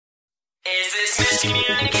Is this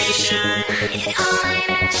miscommunication? Is it all my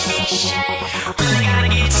imagination? We gotta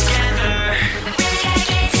get together.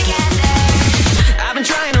 I've been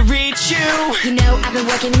trying to reach you. You know I've been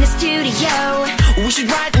working in the studio. We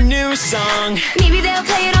should write a new song. Maybe they'll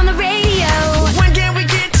play it on the radio. When can we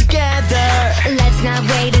get together? Let's not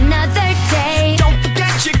wait another day. Don't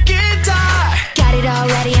forget your guitar. Got it all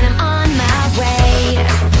ready and I'm on my way.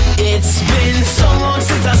 It's been so long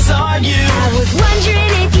since I saw you. I was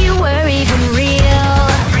wondering if you were even real.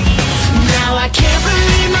 Now I can't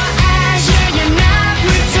believe my eyes. Yeah, you're not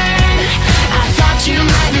pretend. I thought you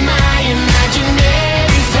might be my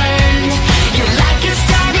imaginary friend. You're like a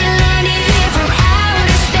star that landed here from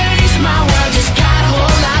outer space. My world just got a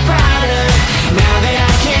whole lot brighter now that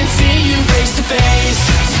I can see you face to face.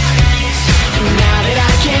 Now that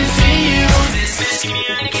I can see you. Is this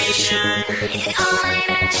miscommunication? Is it all my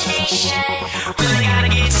imagination? We gotta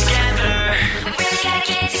get together. We gotta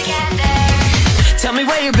get together. Tell me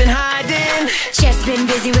where you've been hiding. Just been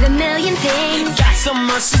busy with a million things. Got so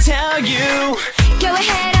much to tell you. Go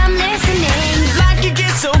ahead, I'm listening. Like you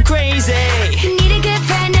get so crazy. Need a good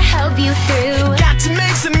friend to help you through. Got to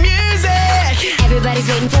make some music. Everybody's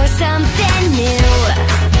waiting for something new.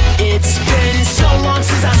 It's been so long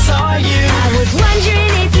since I saw you. I was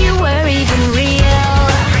wondering if you were even real.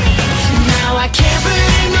 Now I can't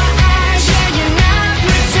believe my eyes. Yeah, you're not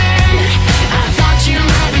pretend. I thought you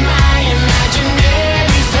might be my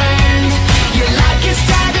imaginary friend. You're like a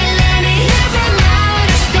star that landed here from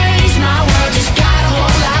outer space. My world just got a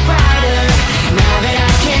whole lot brighter now that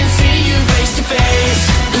I can see you face to face.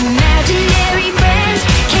 Imaginary friends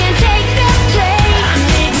can't take the place. I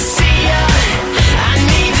need to see ya. I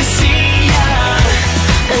need to see ya.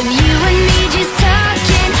 Of you and me just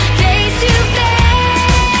talking face to face.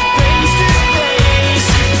 Face to face.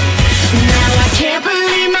 Now I can't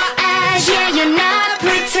believe my eyes. Yeah, you're not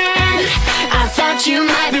pretend. I thought you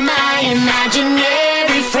might be my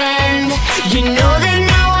imaginary friend. You know that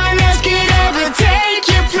no one else could ever take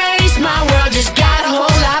your place. My world just got a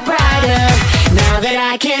whole lot brighter now that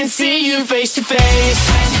I can see you face to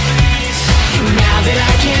face.